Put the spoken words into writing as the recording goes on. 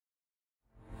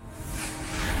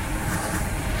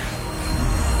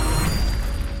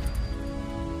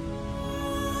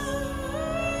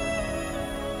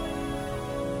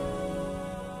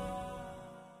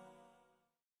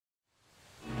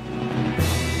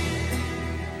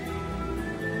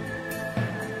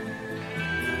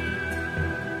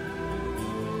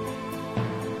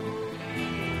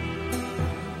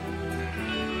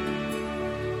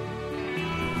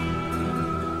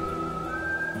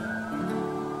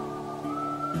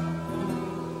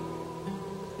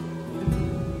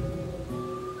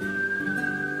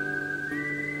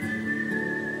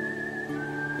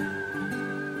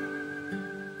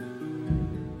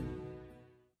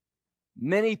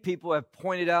Many people have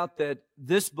pointed out that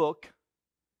this book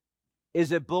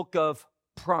is a book of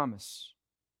promise.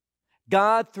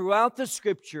 God, throughout the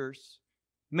Scriptures,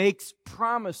 makes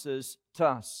promises to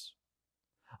us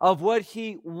of what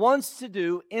He wants to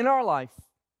do in our life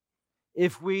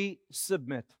if we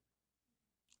submit.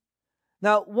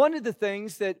 Now, one of the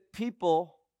things that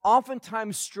people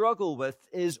oftentimes struggle with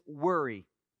is worry.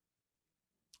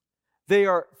 They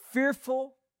are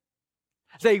fearful.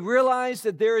 They realize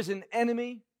that there is an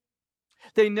enemy.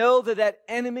 They know that that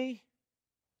enemy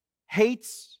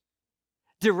hates,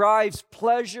 derives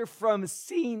pleasure from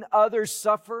seeing others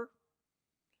suffer.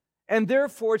 And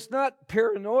therefore, it's not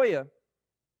paranoia.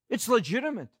 It's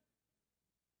legitimate.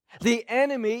 The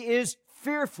enemy is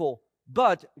fearful,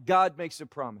 but God makes a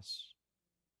promise.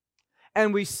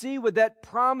 And we see what that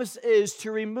promise is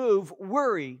to remove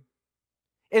worry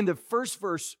in the first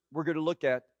verse we're going to look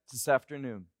at this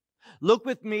afternoon. Look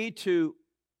with me to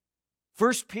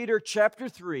 1 Peter chapter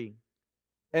 3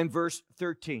 and verse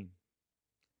 13.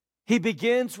 He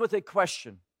begins with a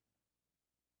question.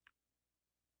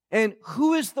 And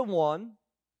who is the one?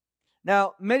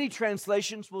 Now, many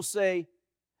translations will say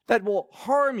that will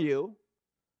harm you.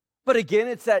 But again,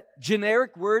 it's that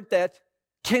generic word that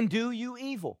can do you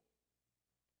evil.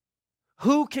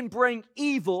 Who can bring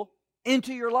evil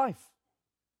into your life?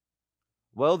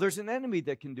 Well, there's an enemy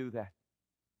that can do that.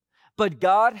 But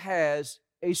God has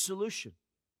a solution.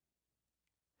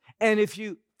 And if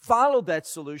you follow that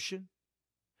solution,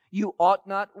 you ought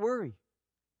not worry.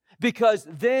 Because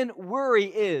then worry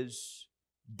is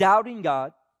doubting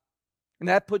God, and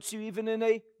that puts you even in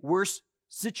a worse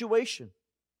situation.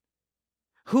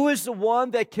 Who is the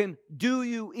one that can do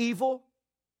you evil?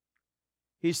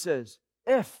 He says,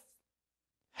 if.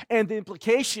 And the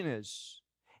implication is,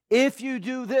 if you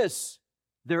do this,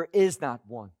 there is not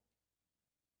one.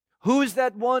 Who is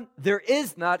that one? There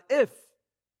is not if.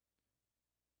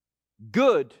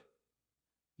 Good,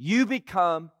 you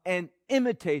become an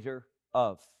imitator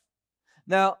of.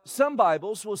 Now, some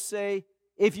Bibles will say,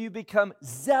 if you become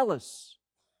zealous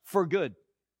for good.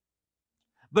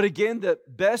 But again, the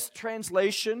best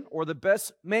translation or the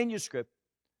best manuscript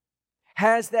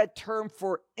has that term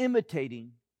for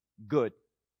imitating good.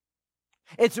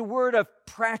 It's a word of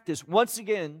practice. Once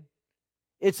again,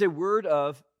 it's a word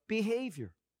of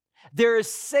behavior. There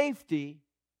is safety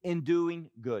in doing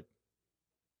good.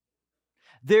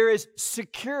 There is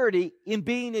security in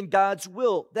being in God's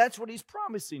will. That's what He's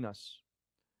promising us.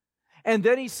 And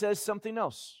then He says something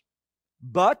else.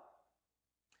 But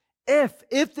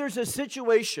if there's a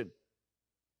situation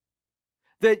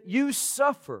that you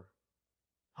suffer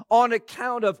on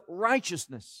account of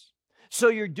righteousness, so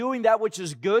you're doing that which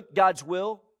is good, God's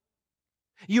will,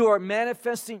 you are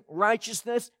manifesting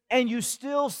righteousness, and you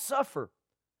still suffer,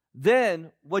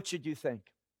 then what should you think?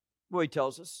 Well, He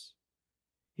tells us.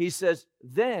 He says,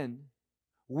 then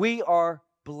we are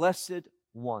blessed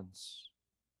ones.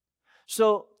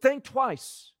 So think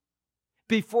twice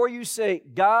before you say,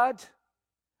 God,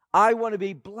 I want to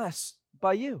be blessed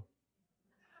by you.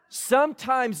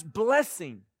 Sometimes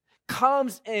blessing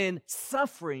comes in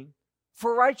suffering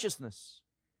for righteousness,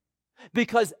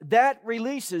 because that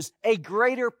releases a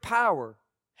greater power.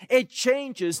 It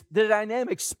changes the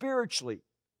dynamic spiritually.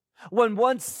 When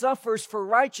one suffers for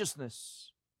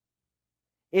righteousness,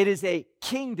 it is a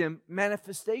kingdom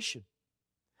manifestation.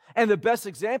 And the best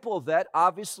example of that,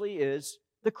 obviously, is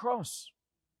the cross.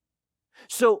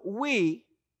 So we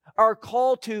are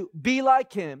called to be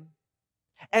like Him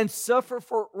and suffer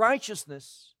for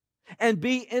righteousness and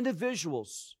be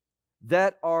individuals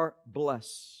that are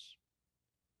blessed.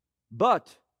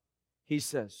 But, He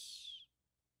says,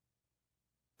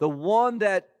 the one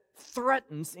that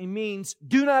threatens, He means,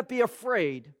 do not be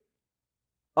afraid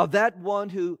of that one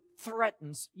who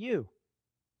threatens you.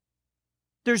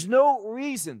 There's no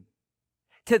reason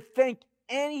to think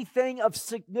anything of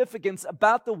significance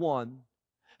about the one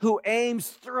who aims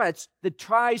threats that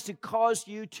tries to cause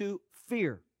you to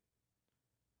fear.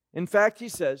 In fact, He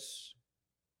says,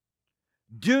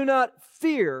 do not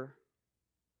fear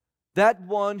that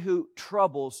one who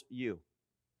troubles you.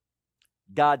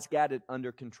 God's got it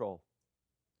under control.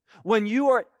 When you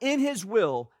are in His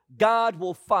will, God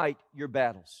will fight your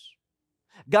battles.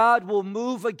 God will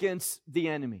move against the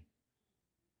enemy.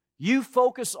 You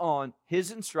focus on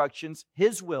His instructions,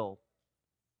 His will.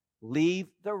 Leave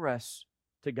the rest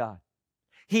to God.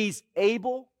 He's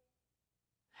able,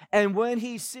 and when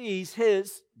He sees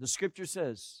His, the Scripture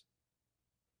says,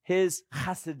 His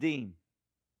chasadim.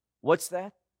 What's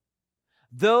that?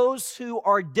 Those who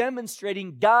are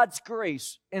demonstrating God's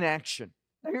grace in action.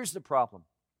 Now here's the problem.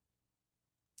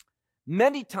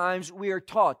 Many times we are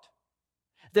taught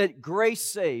that grace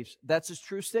saves. That's a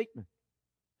true statement.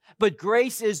 But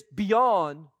grace is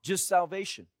beyond just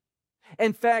salvation.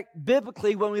 In fact,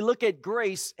 biblically, when we look at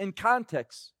grace in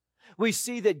context, we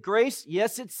see that grace,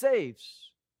 yes, it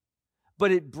saves,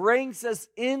 but it brings us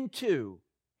into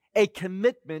a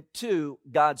commitment to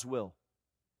God's will.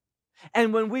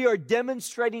 And when we are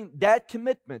demonstrating that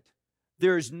commitment,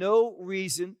 there is no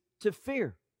reason to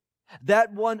fear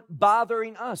that one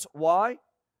bothering us. Why?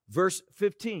 Verse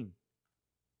 15.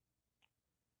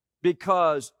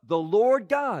 Because the Lord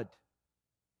God,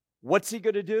 what's He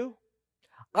going to do?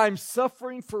 I'm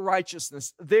suffering for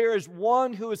righteousness. There is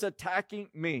one who is attacking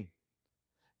me.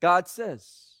 God says,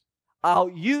 I'll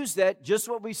use that, just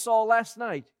what we saw last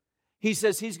night. He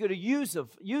says He's going to use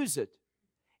it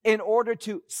in order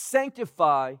to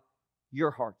sanctify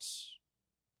your hearts.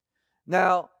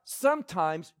 Now,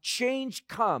 sometimes change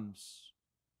comes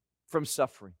from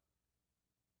suffering.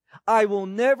 I will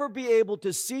never be able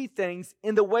to see things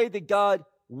in the way that God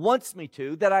wants me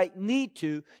to, that I need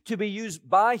to be used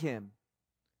by Him,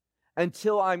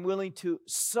 until I'm willing to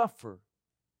suffer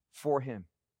for Him.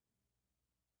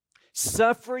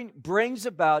 Suffering brings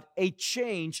about a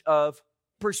change of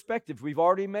perspective. We've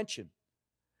already mentioned.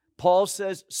 Paul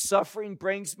says, suffering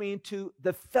brings me into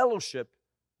the fellowship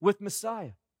with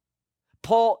Messiah.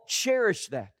 Paul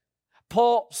cherished that.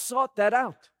 Paul sought that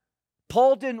out.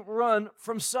 Paul didn't run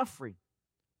from suffering.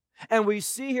 And we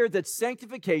see here that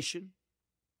sanctification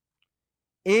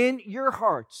in your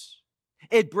hearts,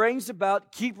 it brings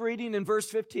about, keep reading in verse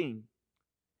 15,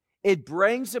 it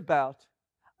brings about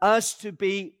us to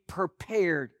be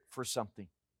prepared for something.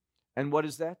 And what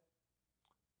is that?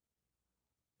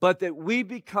 But that we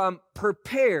become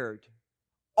prepared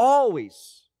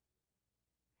always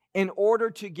in order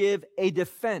to give a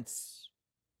defense,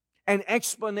 an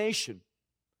explanation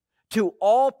to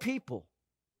all people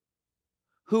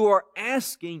who are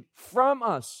asking from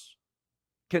us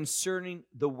concerning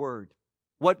the Word.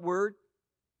 What Word?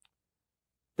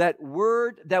 That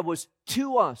Word that was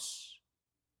to us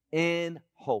in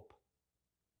hope.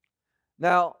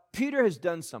 Now, Peter has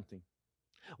done something.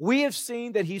 We have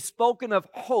seen that he's spoken of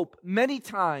hope many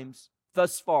times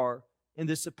thus far in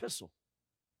this epistle.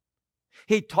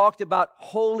 He talked about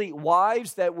holy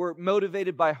wives that were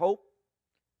motivated by hope.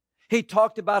 He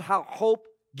talked about how hope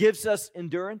gives us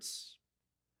endurance.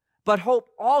 But hope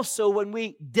also, when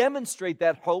we demonstrate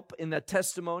that hope in that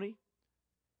testimony,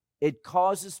 it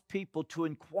causes people to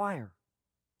inquire.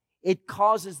 It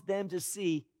causes them to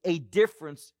see a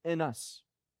difference in us.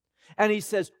 And he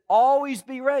says, always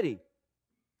be ready.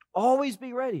 Always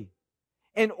be ready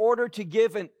in order to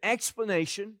give an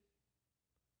explanation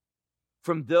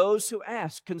from those who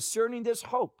ask concerning this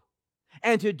hope,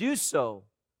 and to do so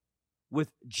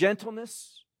with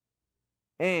gentleness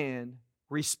and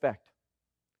respect.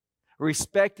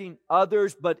 Respecting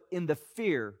others, but in the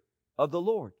fear of the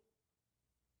Lord.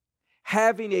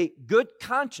 Having a good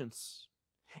conscience,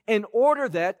 in order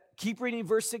that, keep reading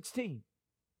verse 16,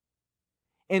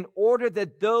 in order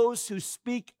that those who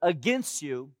speak against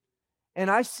you,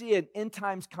 and I see an end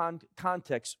times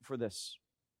context for this,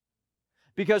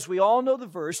 because we all know the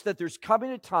verse that there's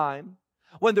coming a time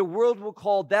when the world will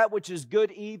call that which is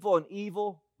good evil and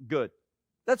evil good.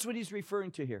 That's what he's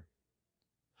referring to here.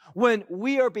 When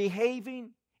we are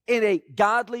behaving in a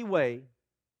godly way,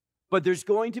 but there's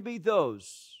going to be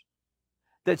those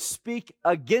that speak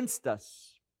against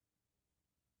us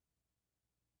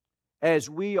as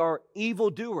we are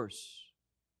evildoers,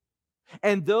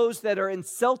 and those that are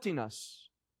insulting us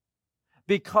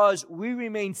because we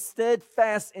remain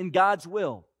steadfast in God's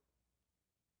will.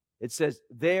 It says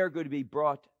they are going to be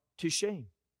brought to shame.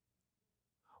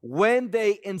 When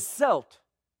they insult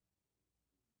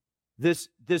this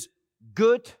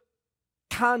good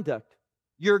conduct,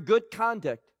 your good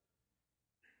conduct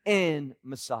in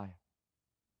Messiah.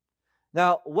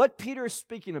 Now, what Peter is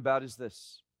speaking about is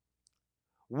this.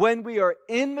 When we are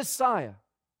in Messiah,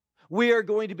 we are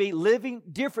going to be living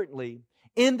differently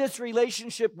in this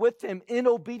relationship with Him, in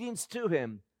obedience to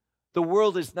Him. The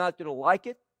world is not going to like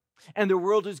it, and the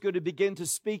world is going to begin to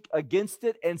speak against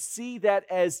it and see that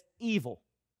as evil.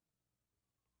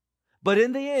 But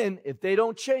in the end, if they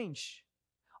don't change,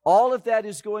 all of that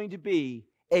is going to be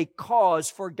a cause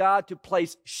for God to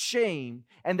place shame,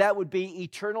 and that would be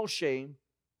eternal shame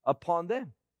upon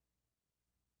them.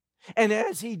 And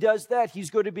as He does that, He's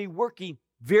going to be working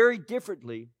very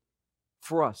differently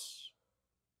for us.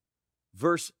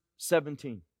 Verse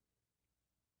 17.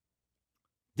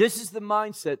 This is the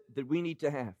mindset that we need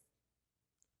to have.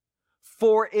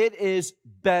 For it is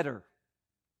better.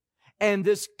 And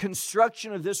this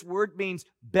construction of this word means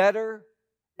better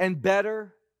and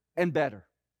better and better.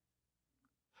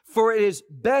 For it is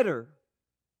better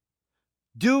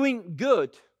doing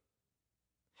good,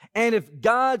 and if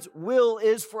God's will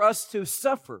is for us to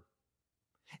suffer,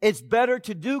 it's better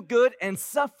to do good and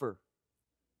suffer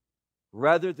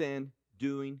rather than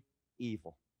doing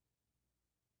evil.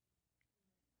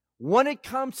 When it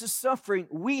comes to suffering,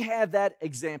 we have that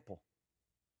example.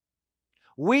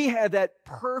 We have that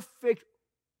perfect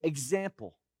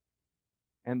example,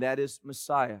 and that is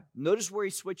Messiah. Notice where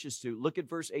he switches to. Look at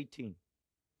verse 18.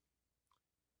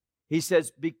 He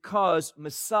says, because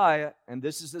Messiah, and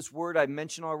this is this word I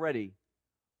mentioned already,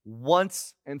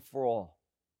 once and for all.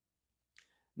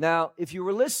 Now, if you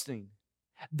were listening,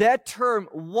 that term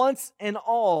once and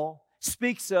all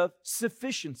speaks of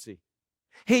sufficiency.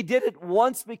 He did it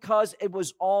once because it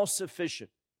was all sufficient.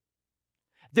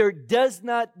 There does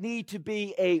not need to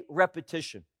be a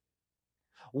repetition.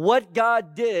 What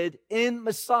God did in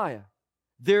Messiah,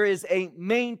 there is a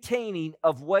maintaining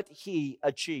of what he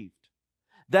achieved.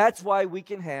 That's why we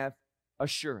can have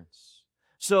assurance.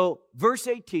 So, verse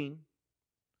 18,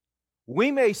 we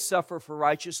may suffer for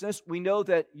righteousness. We know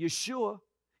that Yeshua,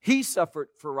 he suffered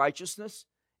for righteousness,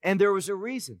 and there was a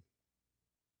reason.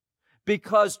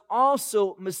 Because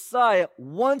also Messiah,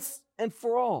 once and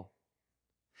for all,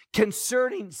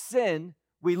 concerning sin,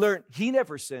 we learned he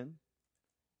never sinned.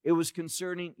 It was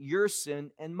concerning your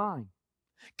sin and mine.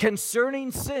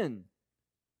 Concerning sin,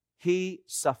 he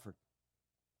suffered.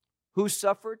 Who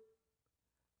suffered?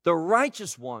 The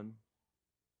righteous one,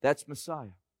 that's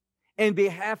Messiah. In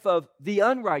behalf of the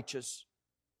unrighteous,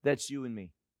 that's you and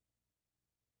me.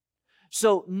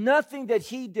 So nothing that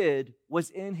he did was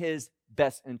in his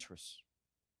best interest.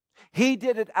 He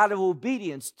did it out of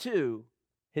obedience to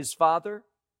his Father,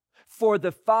 for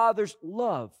the Father's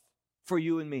love for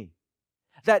you and me.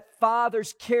 That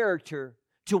Father's character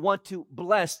to want to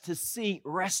bless, to see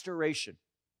restoration.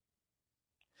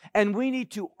 And we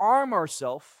need to arm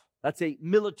ourselves, that's a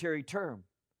military term,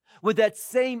 with that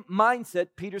same mindset.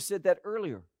 Peter said that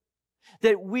earlier,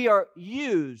 that we are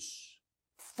used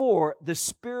for the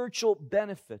spiritual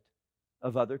benefit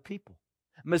of other people.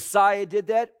 Messiah did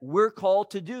that. We're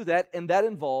called to do that, and that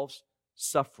involves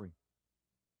suffering.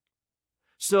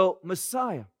 So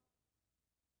Messiah,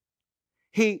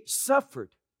 he suffered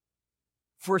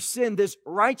for sin, this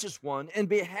righteous one, in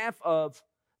behalf of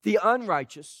the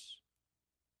unrighteous.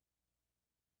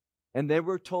 And then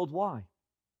we're told why.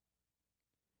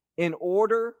 In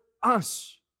order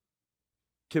us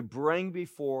to bring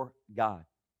before God.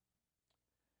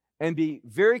 And be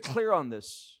very clear on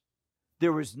this.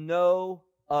 There was no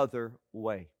other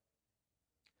way.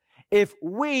 If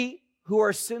we who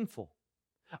are sinful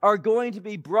are going to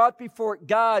be brought before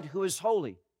God who is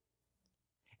holy,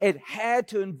 it had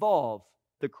to involve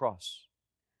the cross.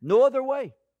 No other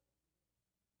way.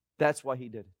 That's why he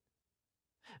did it.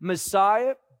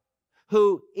 Messiah,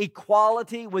 who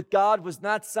equality with God was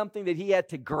not something that he had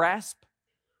to grasp.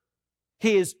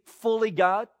 He is fully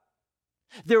God.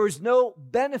 There was no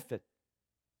benefit.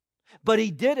 But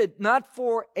he did it not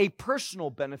for a personal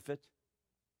benefit,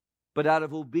 but out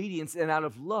of obedience and out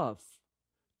of love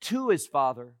to his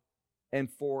Father and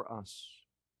for us.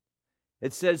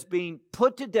 It says, being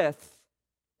put to death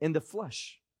in the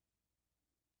flesh,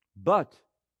 but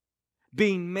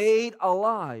being made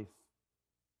alive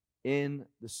in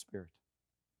the Spirit.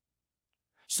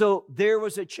 So there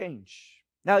was a change.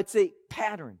 Now it's a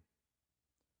pattern.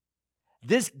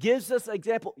 This gives us an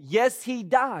example. Yes, he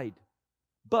died,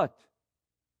 but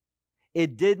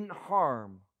it didn't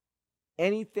harm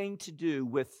anything to do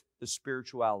with the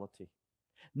spirituality.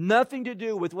 Nothing to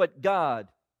do with what God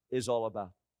is all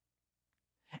about.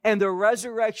 And the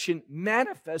resurrection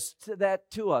manifests that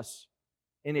to us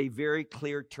in a very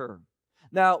clear term.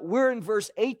 Now, we're in verse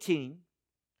 18,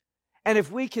 and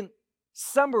if we can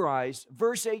summarize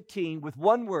verse 18 with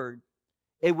one word,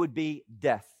 it would be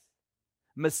death.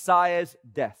 Messiah's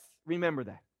death. Remember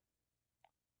that.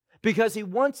 Because he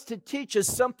wants to teach us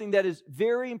something that is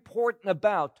very important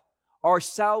about our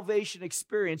salvation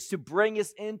experience to bring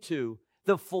us into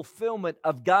the fulfillment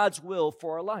of God's will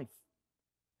for our life.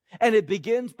 And it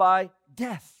begins by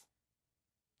death.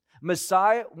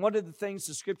 Messiah, one of the things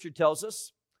the Scripture tells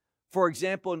us, for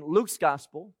example, in Luke's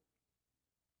Gospel,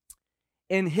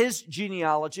 in his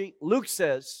genealogy, Luke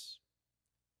says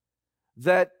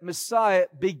that Messiah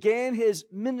began his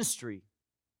ministry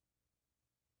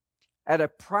at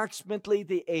approximately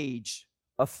the age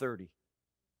of 30.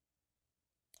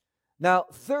 Now,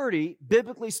 30,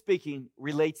 biblically speaking,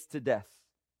 relates to death.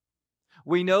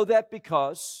 We know that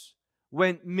because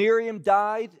when Miriam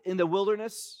died in the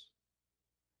wilderness,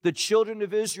 the children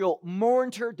of Israel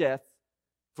mourned her death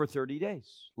for 30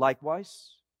 days.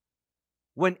 Likewise,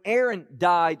 When Aaron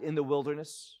died in the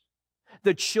wilderness,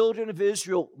 the children of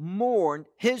Israel mourned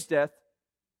his death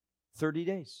 30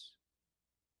 days.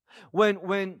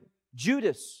 When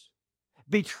Judas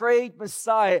betrayed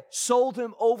Messiah, sold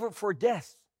him over for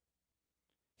death,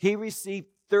 he received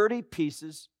 30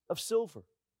 pieces of silver.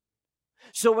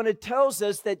 So when it tells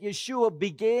us that Yeshua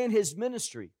began his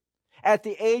ministry at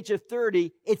the age of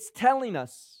 30, it's telling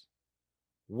us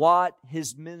what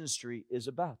his ministry is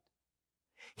about.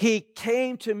 He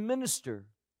came to minister,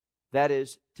 that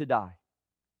is, to die.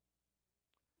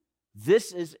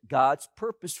 This is God's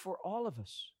purpose for all of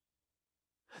us.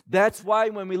 That's why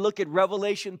when we look at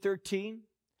Revelation 13,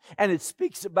 and it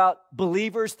speaks about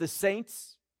believers, the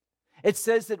saints, it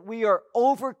says that we are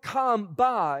overcome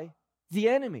by the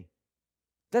enemy.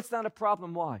 That's not a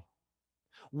problem. Why?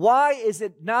 Why is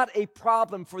it not a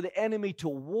problem for the enemy to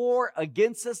war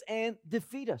against us and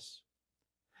defeat us?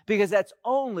 Because that's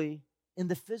only in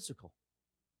the physical.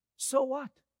 So what?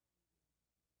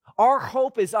 Our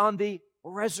hope is on the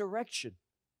resurrection.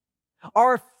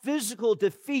 Our physical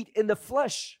defeat in the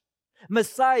flesh,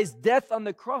 Messiah's death on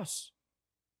the cross,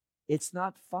 it's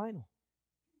not final.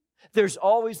 There's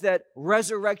always that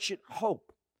resurrection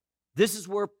hope. This is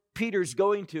where Peter's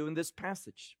going to in this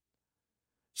passage.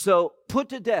 So, put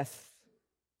to death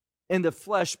in the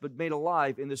flesh, but made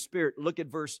alive in the spirit. Look at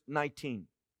verse 19.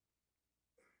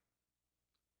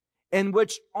 In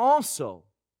which also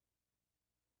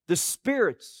the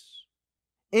spirits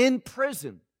in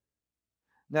prison.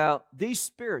 Now, these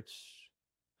spirits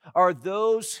are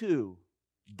those who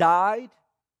died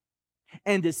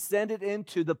and descended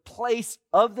into the place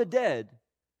of the dead,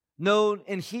 known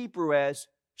in Hebrew as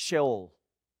Sheol.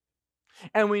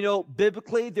 And we know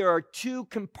biblically there are two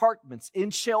compartments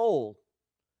in Sheol.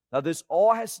 Now, this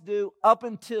all has to do up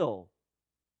until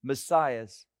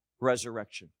Messiah's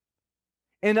resurrection.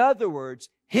 In other words,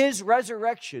 his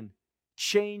resurrection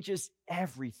changes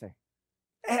everything.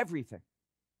 Everything.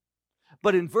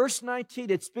 But in verse 19,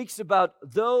 it speaks about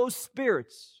those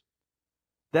spirits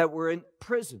that were in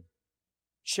prison,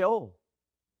 Sheol.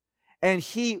 And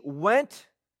he went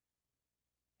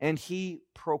and he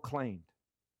proclaimed.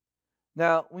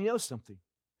 Now, we know something.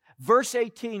 Verse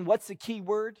 18, what's the key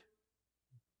word?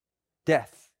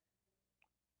 Death.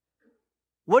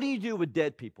 What do you do with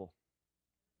dead people?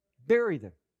 Bury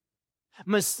them.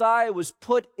 Messiah was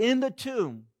put in the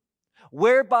tomb,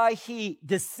 whereby he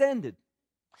descended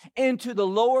into the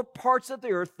lower parts of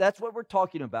the earth. That's what we're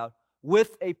talking about,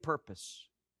 with a purpose.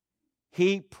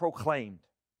 He proclaimed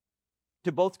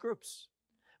to both groups.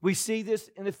 We see this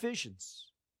in Ephesians.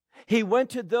 He went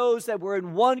to those that were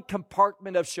in one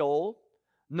compartment of Sheol,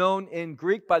 known in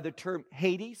Greek by the term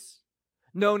Hades,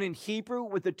 known in Hebrew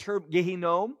with the term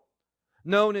Gehinnom,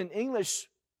 known in English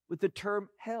with the term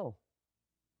hell.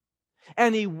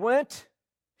 And he went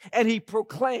and he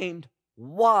proclaimed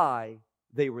why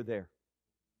they were there.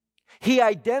 He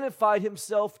identified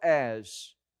himself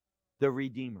as the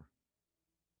Redeemer.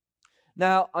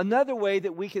 Now, another way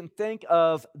that we can think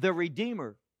of the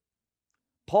Redeemer,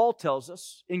 Paul tells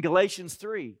us in Galatians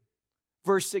 3,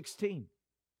 verse 16,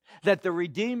 that the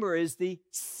Redeemer is the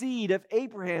seed of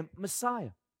Abraham,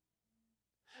 Messiah.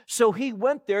 So he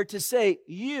went there to say,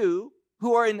 you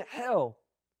who are in hell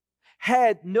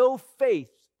had no faith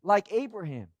like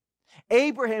Abraham.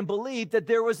 Abraham believed that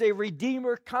there was a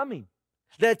Redeemer coming,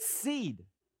 that seed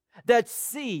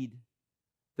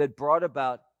that brought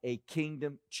about a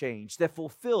kingdom change, that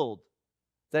fulfilled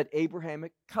that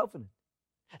Abrahamic covenant.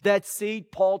 That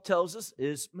seed, Paul tells us,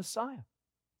 is Messiah.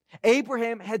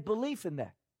 Abraham had belief in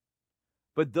that,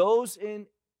 but those in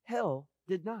hell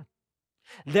did not.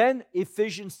 Then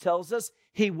Ephesians tells us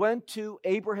he went to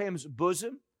Abraham's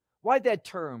bosom. Why that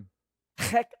term?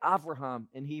 Chek Avraham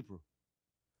in Hebrew.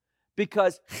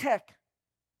 Because Chek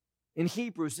in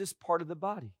Hebrew is this part of the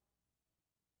body.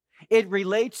 It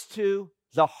relates to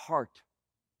the heart.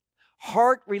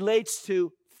 Heart relates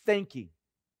to thinking.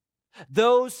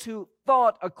 Those who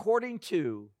thought according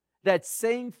to that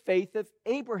same faith of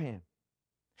Abraham.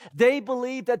 They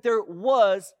believed that there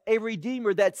was a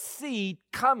Redeemer, that seed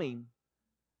coming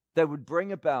that would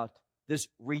bring about this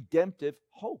redemptive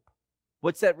hope.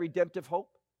 What's that redemptive hope?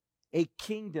 A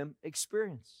kingdom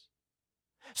experience.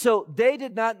 So they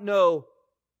did not know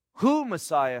who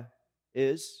Messiah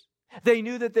is. They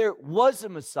knew that there was a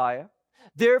Messiah.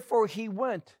 Therefore, he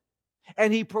went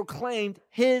and he proclaimed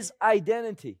his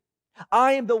identity.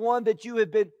 I am the one that you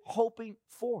have been hoping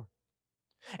for.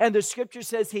 And the scripture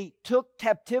says he took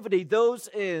captivity. Those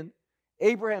in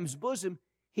Abraham's bosom,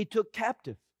 he took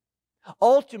captive.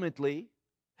 Ultimately,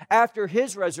 after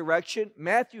his resurrection,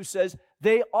 Matthew says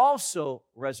they also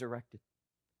resurrected.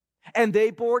 and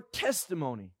they bore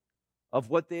testimony of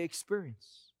what they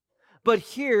experienced. But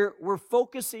here we're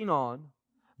focusing on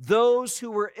those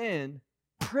who were in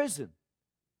prison,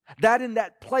 that in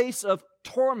that place of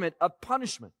torment, of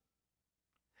punishment.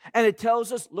 And it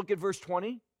tells us, look at verse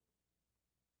 20.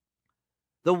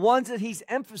 The ones that he's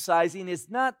emphasizing is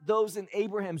not those in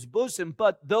Abraham's bosom,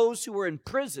 but those who were in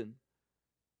prison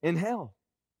in hell,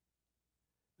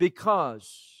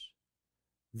 because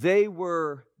they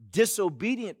were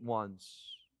disobedient ones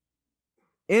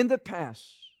in the past,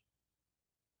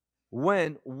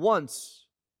 when once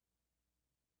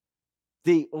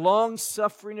the long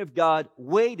suffering of God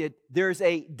waited. There's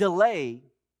a delay.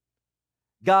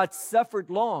 God suffered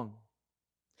long.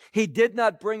 He did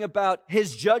not bring about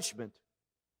his judgment.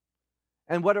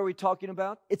 And what are we talking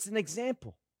about? It's an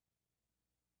example.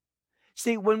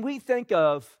 See, when we think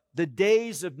of the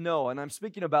days of Noah, and I'm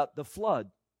speaking about the flood,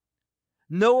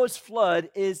 Noah's flood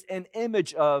is an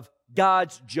image of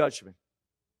God's judgment.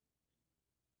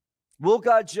 Will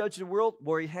God judge the world?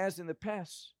 Well, he has in the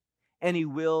past, and he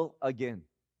will again.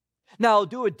 Now, he'll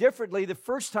do it differently. The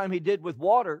first time he did with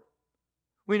water.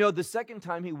 We know the second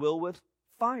time he will with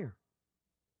fire.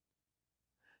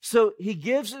 So he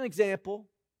gives an example.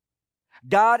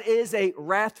 God is a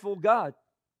wrathful God.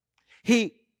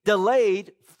 He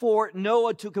delayed for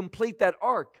Noah to complete that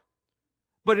ark.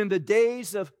 But in the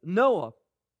days of Noah,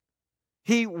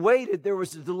 he waited. There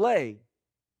was a delay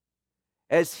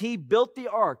as he built the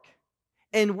ark,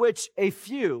 in which a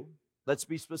few, let's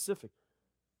be specific,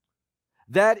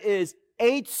 that is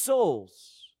 8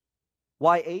 souls.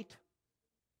 Why 8?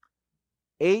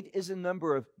 8 is a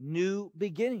number of new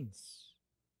beginnings.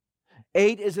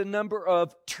 8 is a number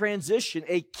of transition,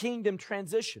 a kingdom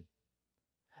transition.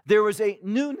 There was a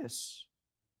newness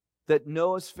that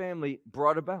Noah's family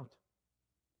brought about.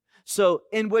 So,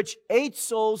 in which 8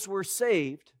 souls were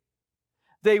saved,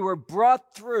 they were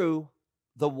brought through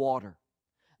the water.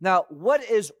 Now, what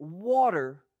is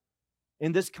water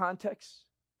in this context?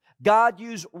 God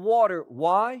used water.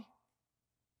 Why?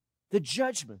 The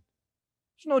judgment.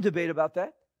 There's no debate about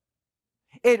that.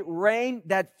 It rained,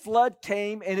 that flood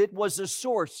came, and it was the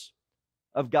source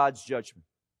of God's judgment.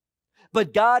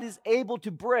 But God is able to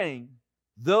bring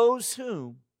those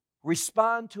who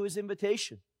respond to his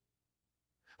invitation,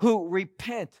 who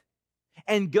repent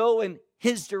and go in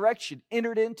his direction,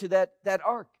 entered into that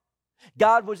ark.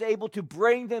 God was able to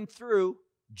bring them through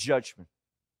judgment.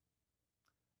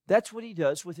 That's what he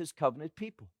does with his covenant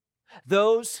people.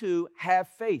 Those who have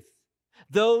faith,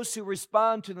 those who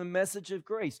respond to the message of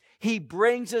grace, he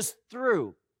brings us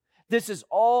through. This is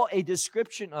all a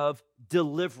description of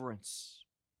deliverance.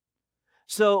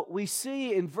 So we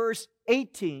see in verse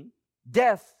 18,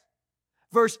 death.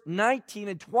 Verse 19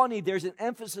 and 20, there's an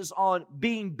emphasis on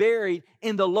being buried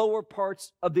in the lower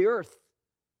parts of the earth.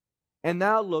 And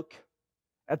now look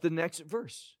at the next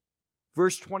verse.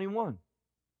 Verse 21.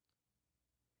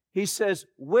 He says,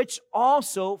 which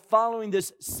also, following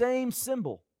this same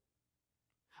symbol,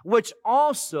 which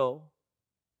also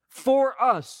for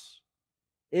us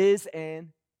is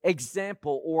an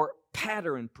example, or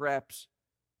pattern perhaps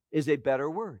is a better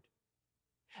word.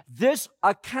 This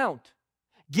account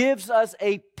gives us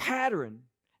a pattern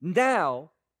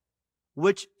now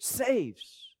which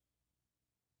saves.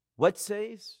 What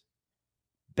saves?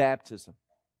 Baptism.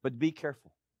 But be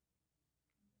careful.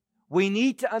 We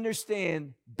need to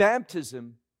understand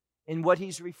baptism in what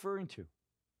he's referring to.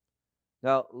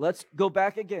 Now, let's go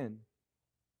back again.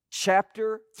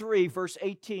 Chapter 3, verse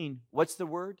 18. What's the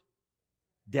word?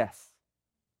 Death.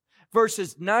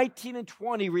 Verses 19 and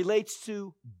 20 relates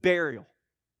to burial.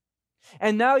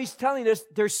 And now he's telling us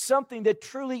there's something that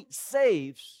truly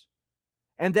saves,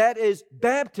 and that is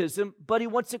baptism, but he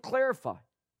wants to clarify.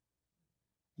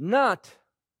 Not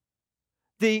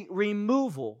the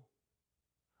removal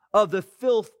of the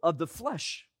filth of the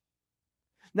flesh.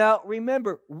 Now,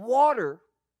 remember, water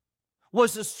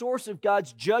was the source of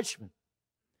God's judgment.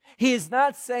 He is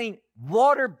not saying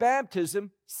water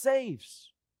baptism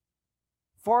saves.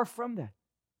 Far from that.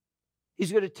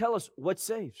 He's going to tell us what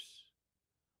saves.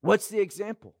 What's the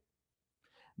example?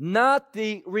 Not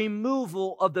the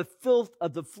removal of the filth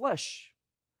of the flesh,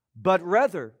 but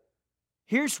rather,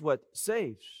 here's what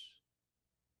saves.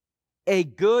 A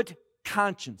good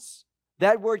conscience.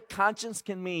 That word conscience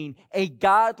can mean a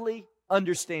godly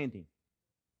understanding.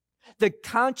 The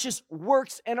conscience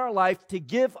works in our life to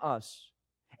give us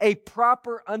a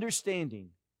proper understanding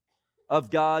of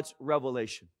God's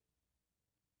revelation.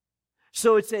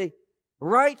 So it's a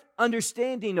right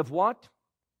understanding of what?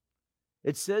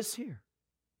 It says here,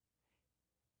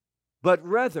 but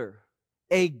rather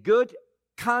a good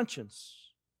conscience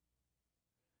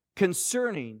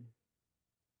concerning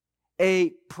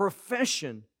a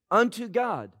profession unto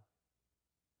God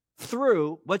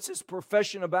through, what's this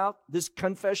profession about? This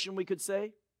confession, we could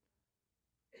say?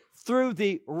 Through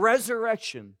the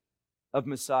resurrection of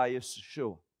Messiah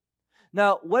Yeshua.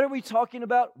 Now, what are we talking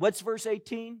about? What's verse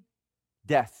 18?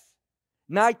 Death.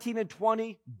 19 and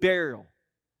 20, burial.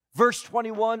 Verse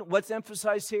 21, what's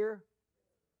emphasized here?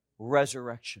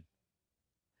 Resurrection.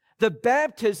 The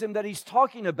baptism that he's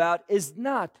talking about is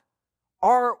not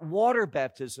our water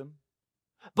baptism,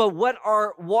 but what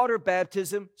our water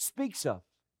baptism speaks of.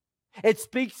 It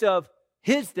speaks of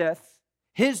his death,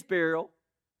 his burial,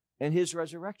 and his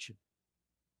resurrection.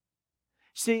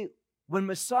 See, when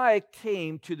Messiah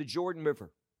came to the Jordan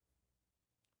River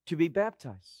to be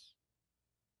baptized,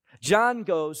 John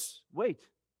goes, wait,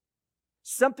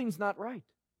 something's not right.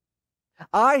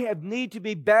 I have need to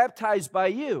be baptized by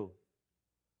you.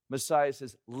 Messiah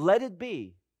says, let it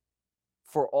be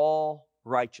for all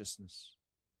righteousness.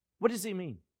 What does he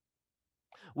mean?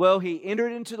 Well, he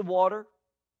entered into the water.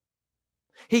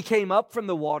 He came up from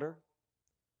the water.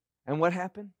 And what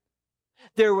happened?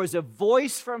 There was a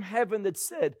voice from heaven that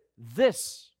said,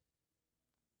 this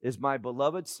is my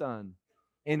beloved Son,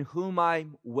 in whom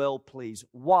I'm well pleased.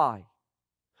 Why?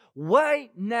 Why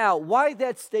now? Why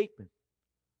that statement?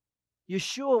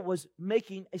 Yeshua was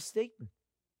making a statement.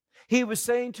 He was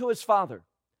saying to his Father,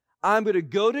 I'm going to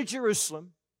go to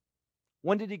Jerusalem.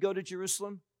 When did he go to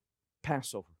Jerusalem?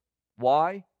 Passover.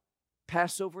 Why?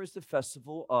 Passover is the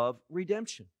festival of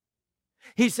redemption.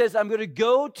 He says, I'm going to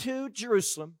go to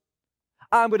Jerusalem.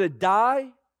 I'm going to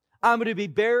die. I'm going to be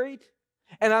buried.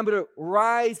 And I'm going to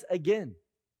rise again.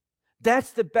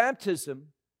 That's the baptism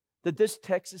that this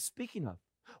text is speaking of.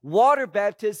 Water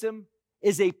baptism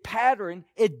is a pattern.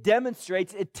 It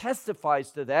demonstrates, it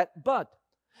testifies to that. But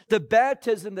the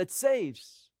baptism that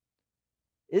saves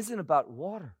isn't about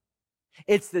water.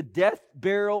 It's the death,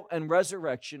 burial, and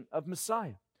resurrection of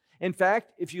Messiah. In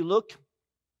fact, if you look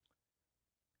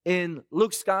in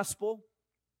Luke's Gospel,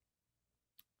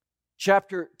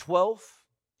 chapter 12,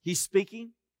 he's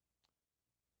speaking,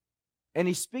 and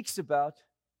he speaks about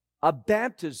a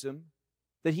baptism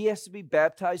that he has to be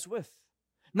baptized with.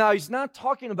 Now, he's not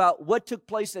talking about what took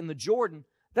place in the Jordan.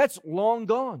 That's long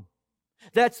gone.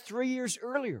 That's 3 years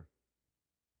earlier.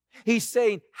 He's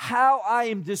saying, how I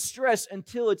am distressed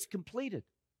until it's completed.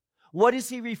 What is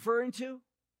he referring to?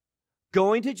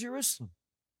 Going to Jerusalem.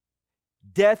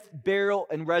 Death, burial,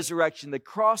 and resurrection. The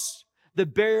cross, the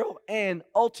burial, and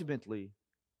ultimately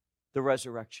the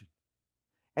resurrection.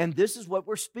 And this is what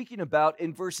we're speaking about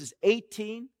in verses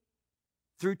 18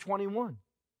 through 21.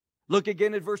 Look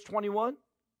again at verse 21.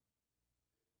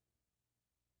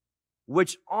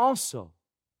 Which also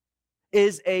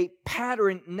is a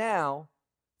pattern now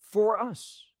for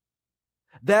us.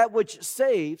 That which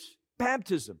saves,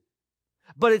 baptism.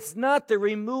 But it's not the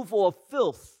removal of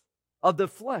filth of the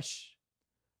flesh,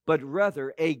 but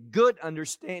rather a good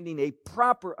understanding, a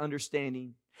proper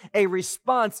understanding, a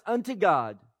response unto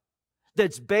God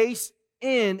that's based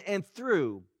in and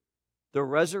through the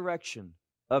resurrection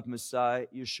of Messiah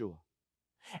Yeshua.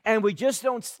 And we just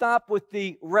don't stop with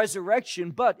the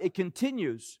resurrection, but it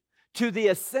continues to the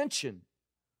ascension,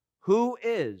 who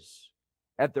is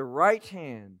at the right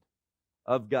hand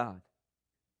of God.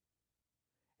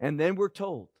 And then we're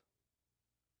told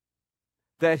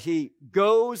that he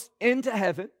goes into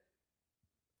heaven,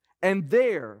 and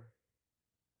there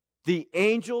the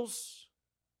angels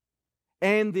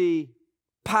and the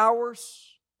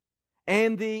powers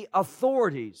and the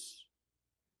authorities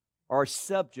are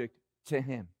subject to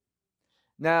him.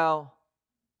 Now,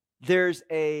 there's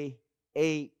a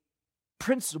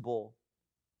principle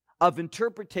of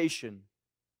interpretation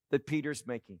that Peter's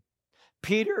making.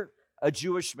 Peter, a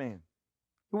Jewish man,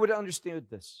 who would understand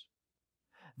this?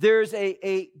 There's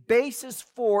a basis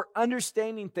for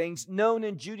understanding things known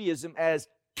in Judaism as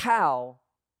kal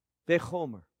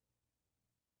vechomer.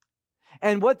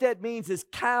 And what that means is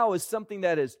kal is something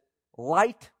that is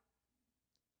light,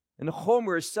 and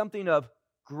homer is something of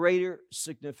greater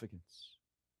significance.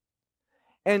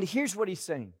 And here's what he's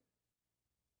saying.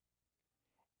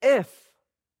 If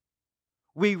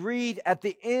we read at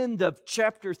the end of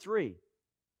chapter 3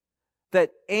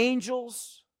 that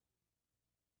angels,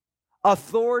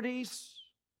 authorities,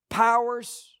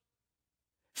 powers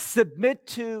submit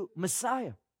to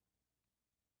Messiah,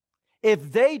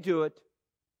 if they do it,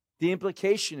 the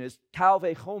implication is kal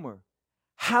vechomer,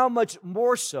 how much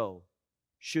more so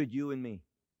should you and me?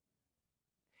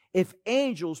 If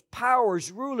angels,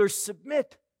 powers, rulers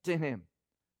submit to him,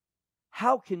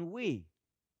 how can we,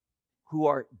 who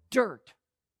are dirt,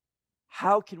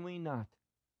 how can we not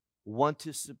want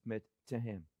to submit to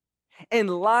him? in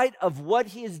light of what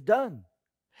he has done,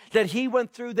 that he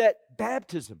went through that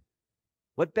baptism.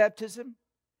 What baptism?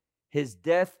 His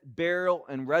death, burial,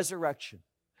 and resurrection,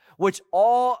 which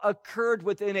all occurred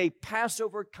within a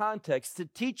Passover context to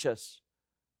teach us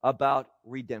about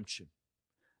redemption.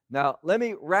 Now, let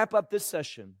me wrap up this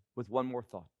session with one more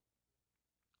thought.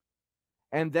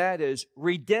 And that is,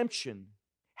 redemption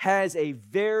has a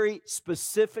very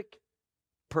specific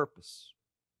purpose.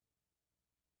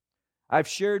 I've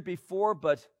shared before,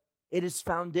 but it is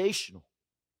foundational.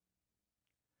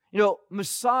 You know,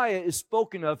 Messiah is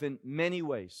spoken of in many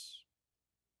ways.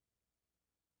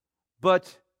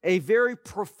 But a very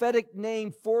prophetic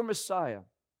name for Messiah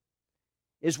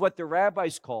is what the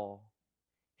rabbis call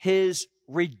his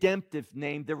redemptive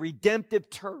name, the redemptive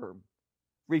term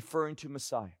referring to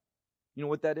Messiah. You know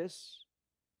what that is?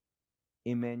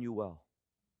 Emmanuel.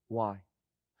 Why?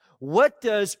 What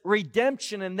does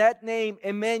redemption and that name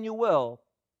Emmanuel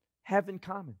have in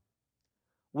common?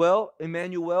 Well,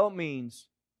 Emmanuel means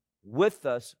with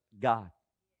us, God.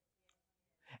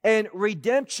 And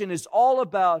redemption is all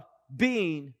about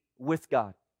being with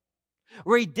God.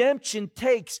 Redemption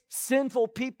takes sinful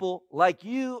people like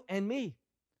you and me.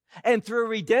 And through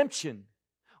redemption,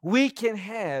 we can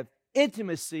have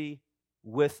intimacy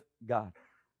with God.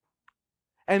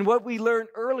 And what we learned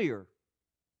earlier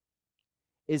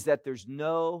is that there's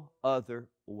no other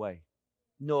way.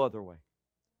 No other way.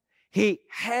 He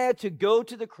had to go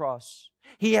to the cross.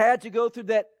 He had to go through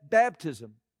that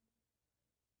baptism.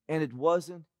 And it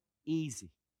wasn't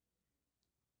easy.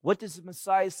 What does the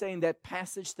Messiah say in that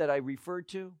passage that I referred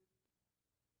to?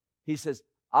 He says,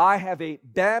 I have a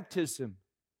baptism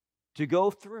to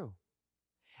go through.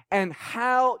 And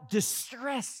how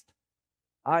distressed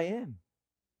I am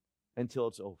until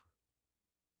it's over.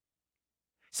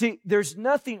 See, there's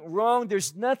nothing wrong,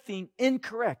 there's nothing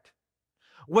incorrect.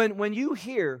 When you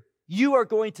hear you are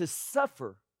going to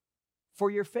suffer for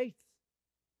your faith,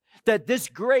 that this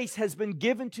grace has been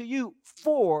given to you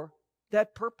for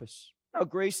that purpose. Now,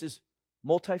 grace is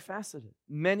multifaceted,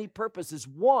 many purposes.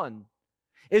 One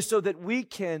is so that we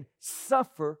can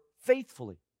suffer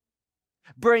faithfully,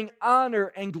 bring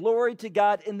honor and glory to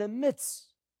God in the midst.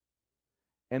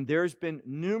 And there's been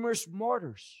numerous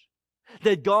martyrs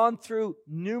that gone through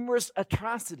numerous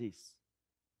atrocities.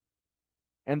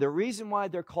 And the reason why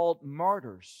they're called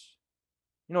martyrs,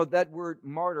 you know, that word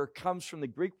martyr comes from the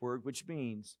Greek word, which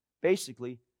means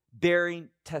basically bearing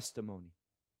testimony.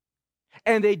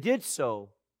 And they did so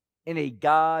in a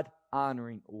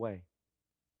God-honoring way.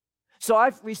 So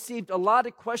I've received a lot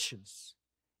of questions.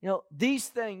 You know, these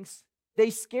things, they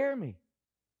scare me.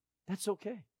 That's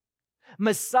okay.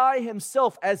 Messiah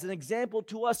himself, as an example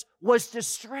to us, was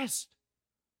distressed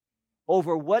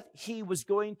over what he was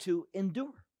going to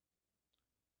endure.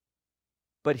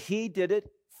 But he did it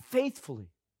faithfully.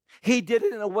 He did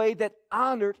it in a way that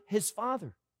honored his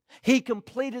Father. He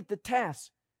completed the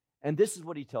task. And this is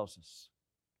what he tells us.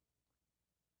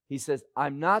 He says,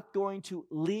 I'm not going to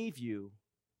leave you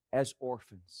as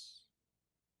orphans.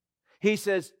 He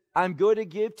says, I'm going to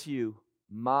give to you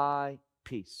my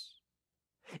peace.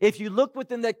 If you look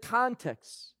within that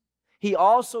context, he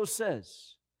also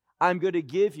says, I'm going to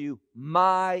give you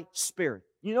my Spirit.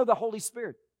 You know, the Holy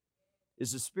Spirit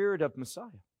is the Spirit of Messiah.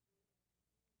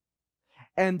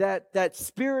 And that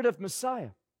Spirit of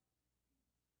Messiah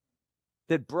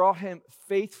that brought him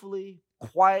faithfully,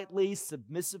 quietly,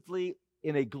 submissively,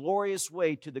 in a glorious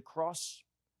way to the cross,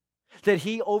 that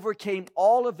he overcame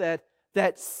all of that,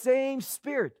 that same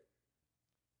Spirit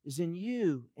is in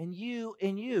you and you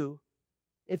and you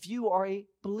if you are a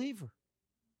believer.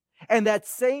 And that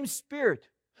same Spirit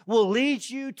will lead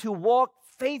you to walk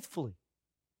faithfully.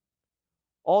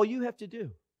 All you have to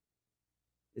do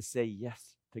is say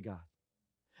yes to God.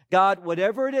 God,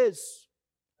 whatever it is,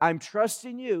 I'm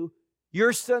trusting you.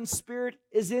 Your Son's Spirit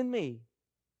is in me.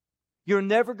 You're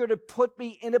never going to put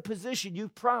me in a position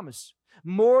you've promised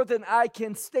more than I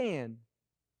can stand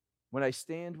when I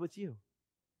stand with you.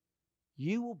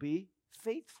 You will be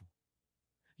faithful.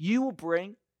 You will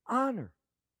bring honor.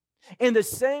 In the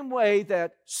same way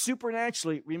that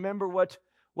supernaturally, remember what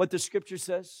the Scripture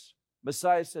says?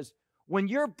 Messiah says, when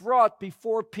you're brought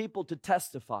before people to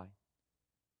testify,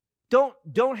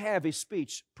 don't have a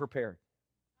speech prepared.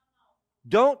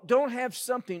 Don't have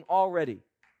something already,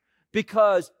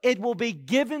 because it will be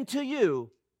given to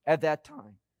you at that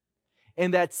time.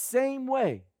 In that same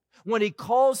way, when he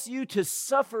calls you to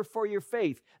suffer for your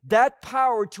faith, that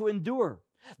power to endure,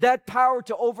 that power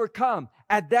to overcome,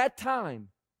 at that time,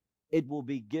 it will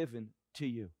be given to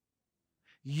you.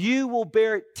 You will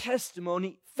bear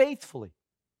testimony faithfully.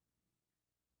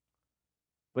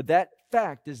 But that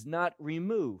fact does not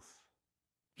remove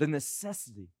the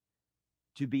necessity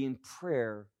to be in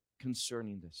prayer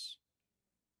concerning this.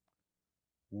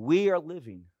 We are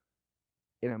living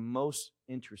in a most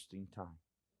interesting time.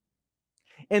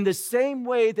 In the same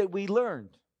way that we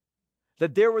learned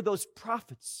that there were those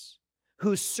prophets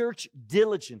who searched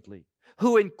diligently,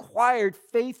 who inquired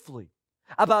faithfully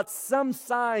about some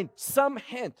sign, some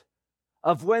hint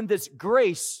of when this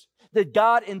grace that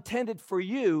God intended for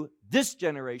you, this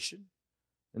generation,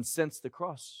 and since the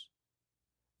cross,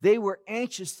 they were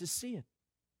anxious to see it.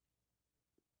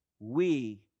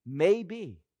 We may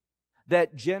be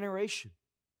that generation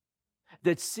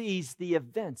that sees the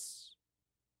events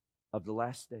of the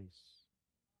last days.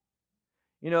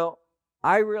 You know,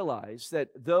 I realize that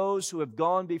those who have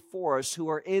gone before us, who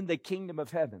are in the kingdom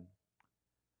of heaven,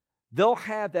 they'll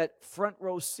have that front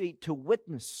row seat to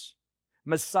witness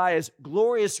Messiah's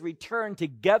glorious return to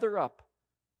gather up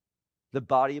the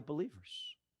body of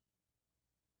believers.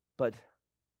 But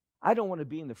I don't want to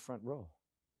be in the front row.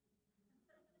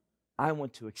 I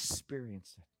want to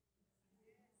experience it.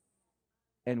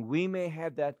 And we may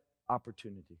have that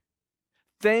opportunity.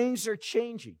 Things are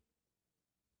changing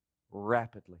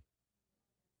rapidly.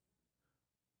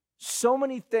 So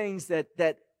many things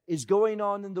that is going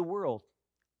on in the world.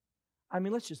 I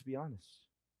mean, let's just be honest.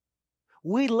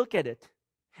 We look at it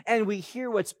and we hear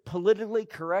what's politically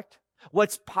correct,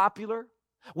 what's popular,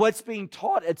 what's being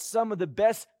taught at some of the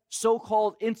best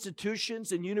so-called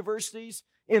institutions and universities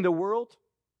in the world.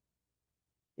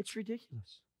 It's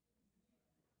ridiculous.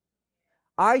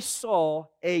 I saw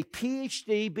a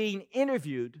PhD being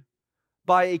interviewed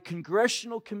by a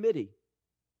congressional committee,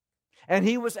 and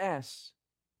he was asked,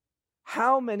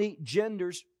 how many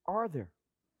genders are there?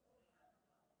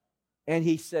 And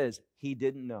he says he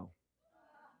didn't know.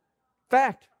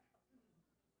 Fact.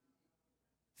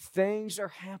 Things are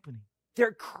happening.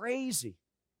 They're crazy.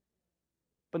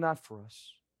 But not for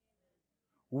us.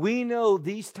 We know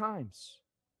these times.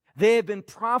 They have been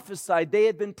prophesied. They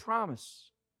have been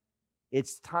promised.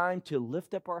 It's time to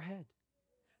lift up our head,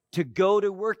 to go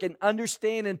to work and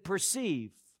understand and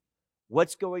perceive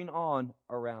what's going on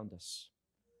around us.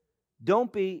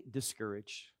 Don't be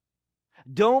discouraged.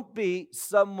 Don't be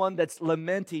someone that's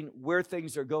lamenting where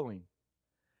things are going,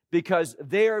 because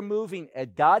they are moving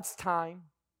at God's time,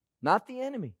 not the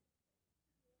enemy.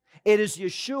 It is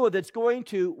Yeshua that's going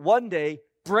to one day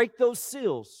break those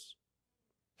seals.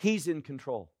 He's in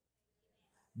control.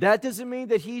 That doesn't mean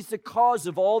that He's the cause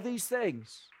of all these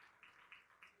things,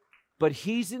 but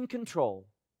He's in control.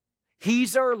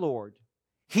 He's our Lord.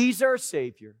 He's our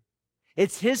Savior.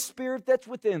 It's His Spirit that's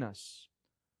within us.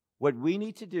 What we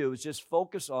need to do is just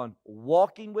focus on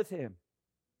walking with Him.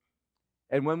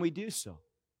 And when we do so,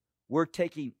 we're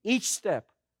taking each step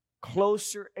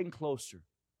closer and closer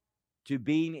to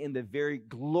being in the very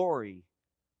glory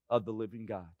of the living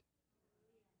God.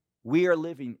 We are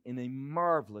living in a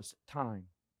marvelous time,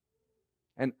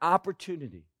 an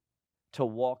opportunity to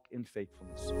walk in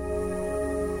faithfulness.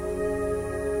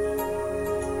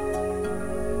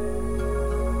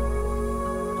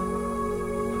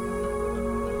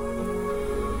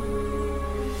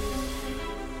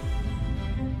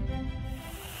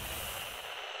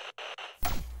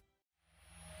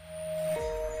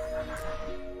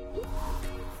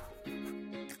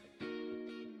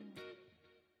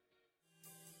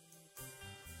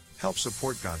 Help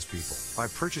support God's people by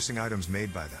purchasing items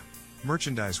made by them.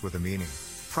 Merchandise with a meaning.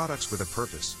 Products with a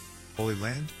purpose.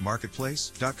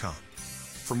 HolyLandMarketplace.com.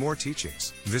 For more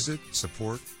teachings, visit,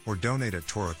 support, or donate at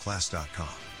TorahClass.com.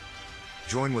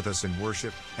 Join with us in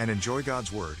worship and enjoy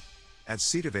God's Word at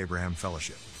Seed of Abraham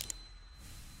Fellowship.